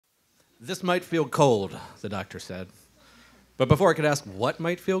This might feel cold, the doctor said. But before I could ask what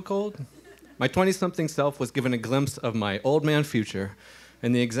might feel cold, my 20-something self was given a glimpse of my old man future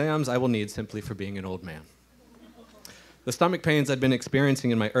and the exams I will need simply for being an old man. The stomach pains I'd been experiencing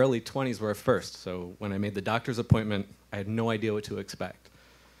in my early 20s were a first, so when I made the doctor's appointment, I had no idea what to expect.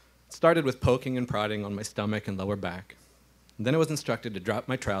 It started with poking and prodding on my stomach and lower back. And then I was instructed to drop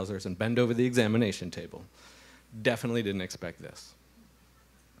my trousers and bend over the examination table. Definitely didn't expect this.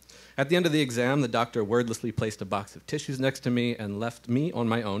 At the end of the exam, the doctor wordlessly placed a box of tissues next to me and left me on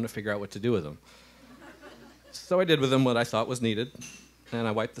my own to figure out what to do with them. So I did with them what I thought was needed, and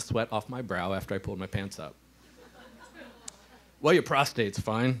I wiped the sweat off my brow after I pulled my pants up. Well, your prostate's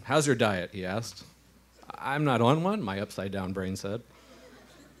fine. How's your diet? He asked. I'm not on one, my upside-down brain said.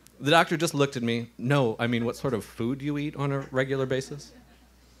 The doctor just looked at me. No, I mean, what sort of food do you eat on a regular basis?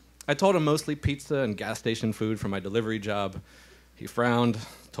 I told him mostly pizza and gas station food for my delivery job. He frowned,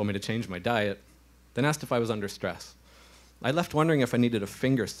 told me to change my diet, then asked if I was under stress. I left wondering if I needed a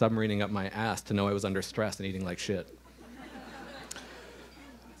finger submarining up my ass to know I was under stress and eating like shit.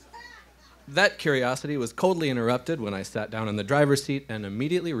 That curiosity was coldly interrupted when I sat down in the driver's seat and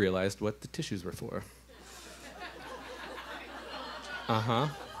immediately realized what the tissues were for.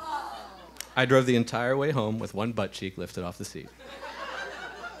 I drove the entire way home with one butt cheek lifted off the seat.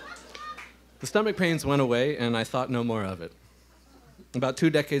 The stomach pains went away, and I thought no more of it. About 2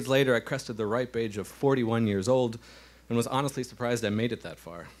 decades later, I crested the ripe age of 41 years old and was honestly surprised I made it that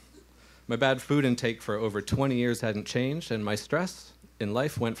far. My bad food intake for over 20 years hadn't changed, and my stress in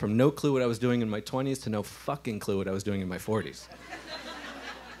life went from no clue what I was doing in my 20s to no fucking clue what I was doing in my 40s.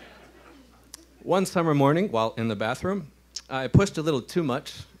 One summer morning, while in the bathroom, I pushed a little too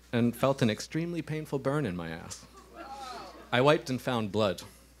much and felt an extremely painful burn in my ass. I wiped and found blood.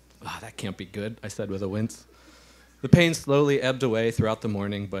 That can't be good, I said with a wince. The pain slowly ebbed away throughout the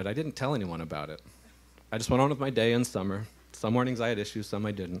morning, but I didn't tell anyone about it. I just went on with my day in summer. Some mornings I had issues, some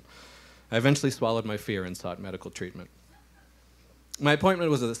I didn't. I eventually swallowed my fear and sought medical treatment. My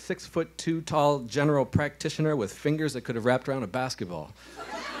appointment was a 6'2" tall general practitioner with fingers that could have wrapped around a basketball.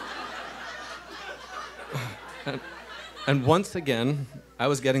 And once again, I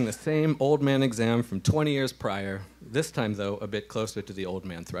was getting the same old man exam from 20 years prior, this time, though, a bit closer to the old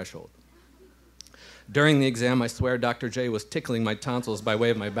man threshold. During the exam, I swear Dr. J was tickling my tonsils by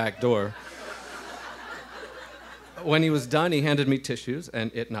way of my back door. When he was done, he handed me tissues,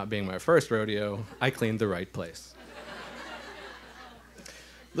 and it not being my first rodeo, I cleaned the right place.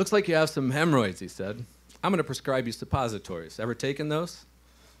 Looks like you have some hemorrhoids, he said. I'm going to prescribe you suppositories. Ever taken those?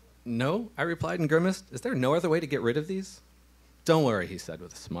 No, I replied and grimaced. Is there no other way to get rid of these? Don't worry, he said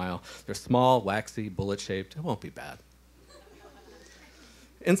with a smile. They're small, waxy, bullet-shaped. It won't be bad.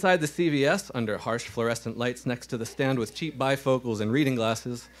 Inside the CVS, under harsh fluorescent lights next to the stand with cheap bifocals and reading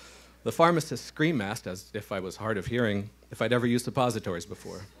glasses, the pharmacist scream-asked, as if I was hard of hearing, if I'd ever used suppositories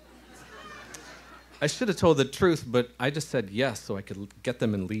before. I should have told the truth, but I just said yes so I could get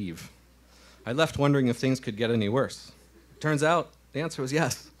them and leave. I left wondering if things could get any worse. Turns out, the answer was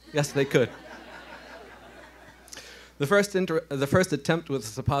yes. Yes, they could. The first attempt with the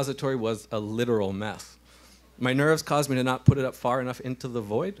suppository was a literal mess. My nerves caused me to not put it up far enough into the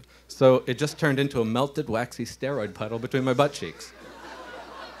void, so it just turned into a melted, waxy steroid puddle between my butt cheeks.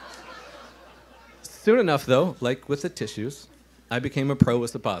 Soon enough, though, like with the tissues, I became a pro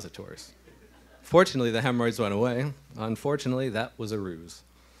with suppositories. Fortunately, the hemorrhoids went away. Unfortunately, that was a ruse.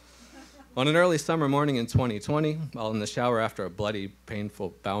 On an early summer morning in 2020, while in the shower after a bloody,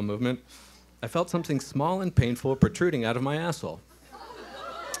 painful bowel movement, I felt something small and painful protruding out of my asshole.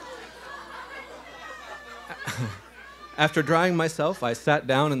 After drying myself, I sat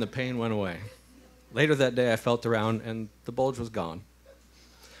down and the pain went away. Later that day, I felt around and the bulge was gone.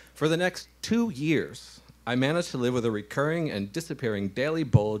 For the next 2 years, I managed to live with a recurring and disappearing daily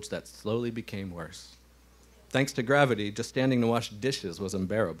bulge that slowly became worse. Thanks to gravity, just standing to wash dishes was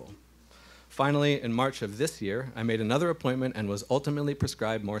unbearable. Finally, in March of this year, I made another appointment and was ultimately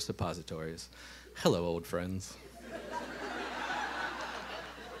prescribed more suppositories. Hello, old friends.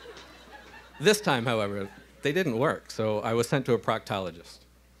 This time, however, they didn't work, so I was sent to a proctologist.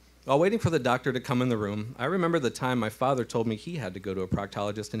 While waiting for the doctor to come in the room, I remember the time my father told me he had to go to a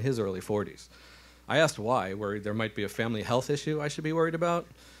proctologist in his early 40s. I asked why, worried there might be a family health issue I should be worried about.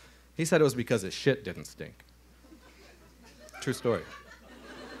 He said it was because his shit didn't stink. True story.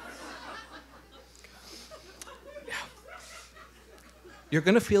 You're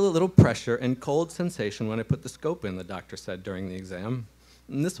going to feel a little pressure and cold sensation when I put the scope in, the doctor said during the exam.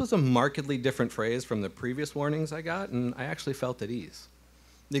 And this was a markedly different phrase from the previous warnings I got, and I actually felt at ease.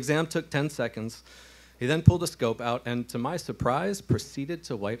 The exam took 10 seconds. He then pulled a scope out and, to my surprise, proceeded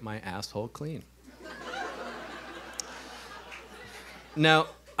to wipe my asshole clean. Now,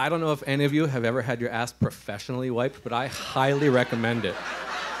 I don't know if any of you have ever had your ass professionally wiped, but I highly recommend it.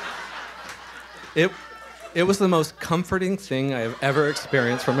 It was the most comforting thing I have ever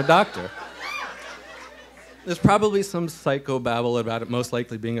experienced from a doctor. There's probably some psychobabble about it most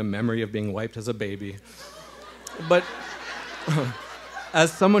likely being a memory of being wiped as a baby. But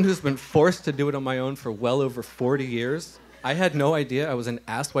as someone who's been forced to do it on my own for well over 40 years, I had no idea I was an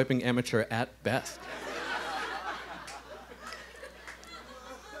ass-wiping amateur at best.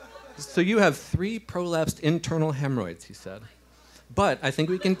 So you have 3 prolapsed internal hemorrhoids, he said. But I think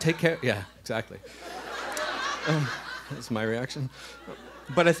we can take care... Yeah, exactly. That's my reaction.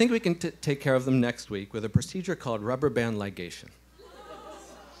 But I think we can take care of them next week with a procedure called rubber band ligation.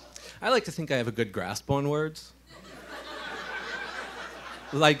 I like to think I have a good grasp on words.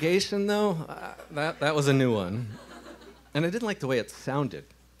 Ligation, though, that was a new one. And I didn't like the way it sounded.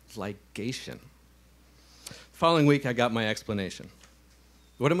 Ligation. Following week, I got my explanation.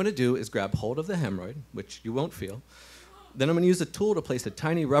 What I'm going to do is grab hold of the hemorrhoid, which you won't feel. Then I'm going to use a tool to place a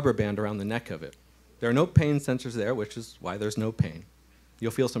tiny rubber band around the neck of it. There are no pain sensors there, which is why there's no pain.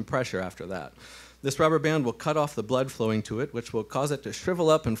 You'll feel some pressure after that. This rubber band will cut off the blood flowing to it, which will cause it to shrivel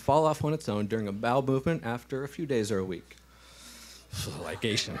up and fall off on its own during a bowel movement after a few days or a week.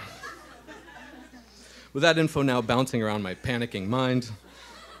 Ligation. With that info now bouncing around my panicking mind,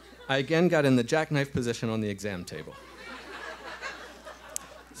 I again got in the jackknife position on the exam table.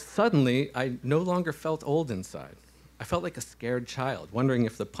 Suddenly, I no longer felt old inside. I felt like a scared child, wondering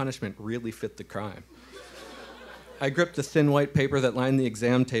if the punishment really fit the crime. I gripped the thin white paper that lined the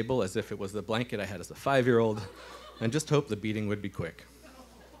exam table as if it was the blanket I had as a 5-year-old, and just hoped the beating would be quick.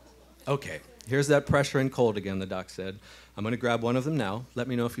 Okay, here's that pressure and cold again, the doc said. I'm going to grab one of them now. Let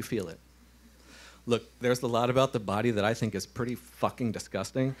me know if you feel it. Look, there's a lot about the body that I think is pretty fucking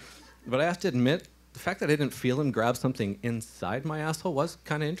disgusting, but I have to admit, the fact that I didn't feel him grab something inside my asshole was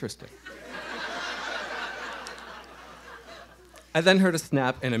kind of interesting. I then heard a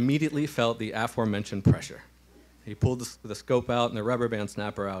snap and immediately felt the aforementioned pressure. He pulled the scope out and the rubber band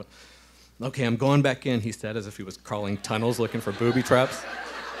snapper out. Okay, I'm going back in, he said, as if he was crawling tunnels looking for booby traps.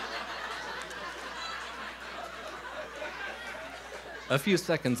 A few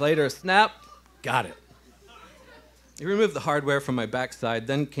seconds later, snap, got it. He removed the hardware from my backside,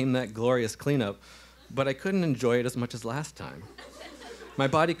 then came that glorious cleanup, but I couldn't enjoy it as much as last time. My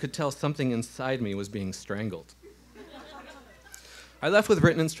body could tell something inside me was being strangled. I left with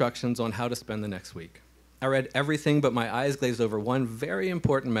written instructions on how to spend the next week. I read everything, but my eyes glazed over one very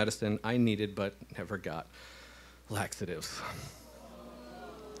important medicine I needed but never got. Laxatives.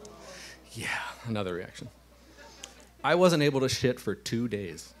 Yeah, another reaction. I wasn't able to shit for 2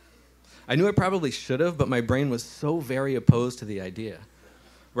 days. I knew I probably should have, but my brain was so very opposed to the idea.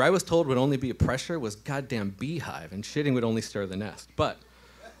 Where I was told would only be a pressure was goddamn beehive, and shitting would only stir the nest. But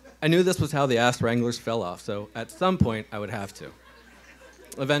I knew this was how the ass wranglers fell off, so at some point I would have to.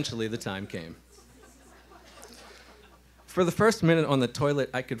 Eventually, the time came. For the first minute on the toilet,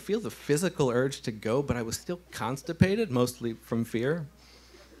 I could feel the physical urge to go, but I was still constipated, mostly from fear.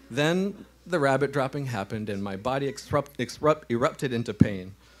 Then the rabbit dropping happened, and my body erupted into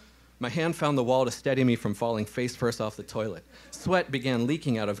pain. My hand found the wall to steady me from falling face first off the toilet. Sweat began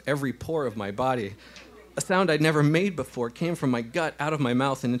leaking out of every pore of my body. A sound I'd never made before came from my gut, out of my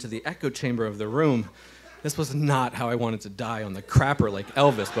mouth, and into the echo chamber of the room. This was not how I wanted to die, on the crapper like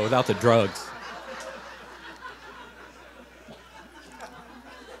Elvis, but without the drugs.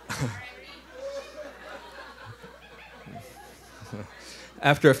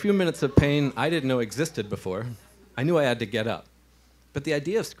 After a few minutes of pain I didn't know existed before, I knew I had to get up. But the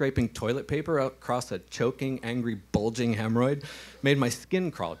idea of scraping toilet paper across a choking, angry, bulging hemorrhoid made my skin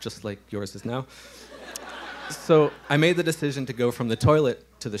crawl, just like yours is now. So I made the decision to go from the toilet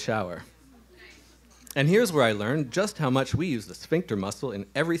to the shower. And here's where I learned just how much we use the sphincter muscle in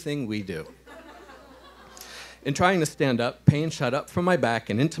everything we do. In trying to stand up, pain shot up from my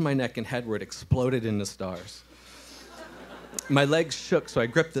back and into my neck and head where it exploded into stars. My legs shook, so I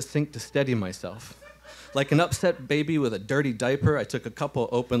gripped the sink to steady myself. Like an upset baby with a dirty diaper, I took a couple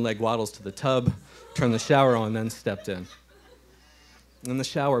open leg waddles to the tub, turned the shower on, then stepped in. In the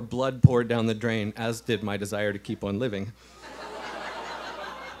shower, blood poured down the drain, as did my desire to keep on living.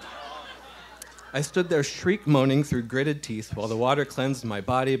 I stood there shriek moaning through gritted teeth while the water cleansed my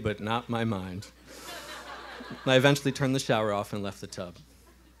body, but not my mind. I eventually turned the shower off and left the tub.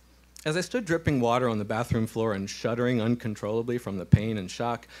 As I stood dripping water on the bathroom floor and shuddering uncontrollably from the pain and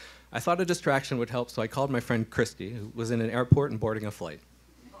shock, I thought a distraction would help, so I called my friend Christy, who was in an airport and boarding a flight.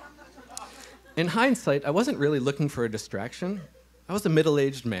 In hindsight, I wasn't really looking for a distraction. I was a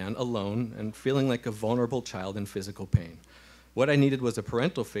middle-aged man, alone, and feeling like a vulnerable child in physical pain. What I needed was a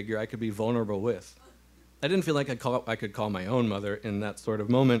parental figure I could be vulnerable with. I didn't feel like I could call my own mother in that sort of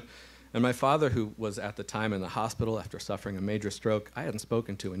moment, and my father, who was at the time in the hospital after suffering a major stroke, I hadn't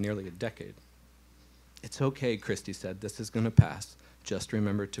spoken to in nearly a decade. "It's okay," Christy said. "This is going to pass. Just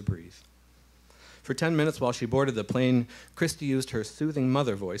remember to breathe." For 10 minutes while she boarded the plane, Christy used her soothing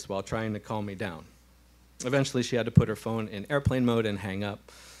mother voice while trying to calm me down. Eventually, she had to put her phone in airplane mode and hang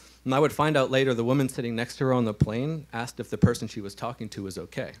up. And I would find out later the woman sitting next to her on the plane asked if the person she was talking to was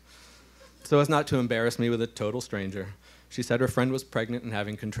okay. So as not to embarrass me with a total stranger, she said her friend was pregnant and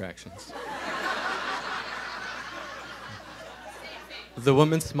having contractions. The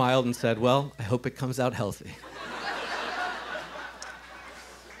woman smiled and said, "Well, I hope it comes out healthy."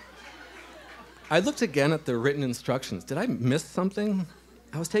 I looked again at the written instructions. Did I miss something?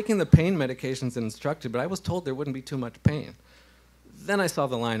 I was taking the pain medications as instructed, but I was told there wouldn't be too much pain. Then I saw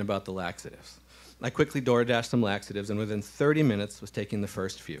the line about the laxatives. I quickly DoorDashed some laxatives, and within 30 minutes was taking the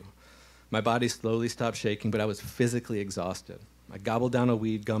first few. My body slowly stopped shaking, but I was physically exhausted. I gobbled down a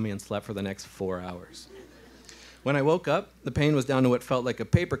weed gummy and slept for the next 4 hours. When I woke up, the pain was down to what felt like a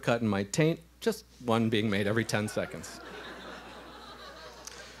paper cut in my taint, just one being made every 10 seconds.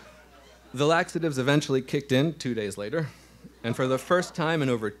 The laxatives eventually kicked in 2 days later, and for the first time in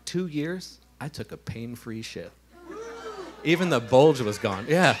over 2 years, I took a pain-free shit. Even the bulge was gone.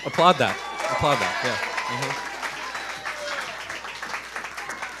 Yeah, applaud that. Applaud that,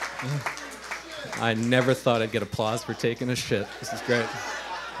 yeah. I never thought I'd get applause for taking a shit. This is great.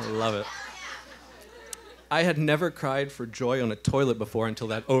 I love it. I had never cried for joy on a toilet before until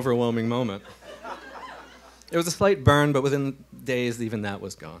that overwhelming moment. It was a slight burn, but within days, even that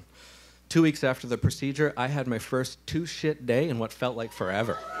was gone. 2 weeks after the procedure, I had my first 2-shit day in what felt like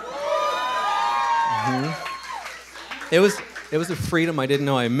forever. It was a freedom I didn't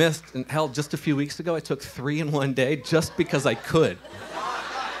know I missed, and hell, just a few weeks ago, I took 3 in one day just because I could.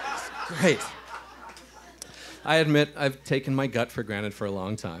 It's great. I admit I've taken my gut for granted for a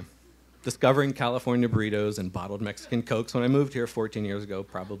long time. Discovering California burritos and bottled Mexican Cokes when I moved here 14 years ago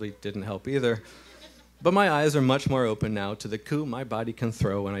probably didn't help either. But my eyes are much more open now to the coup my body can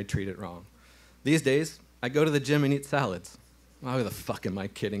throw when I treat it wrong. These days, I go to the gym and eat salads. Oh, who the fuck am I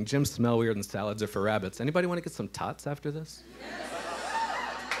kidding? Gyms smell weird and salads are for rabbits. Anybody want to get some tots after this?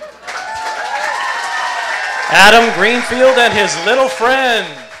 Adam Greenfield and his little friend.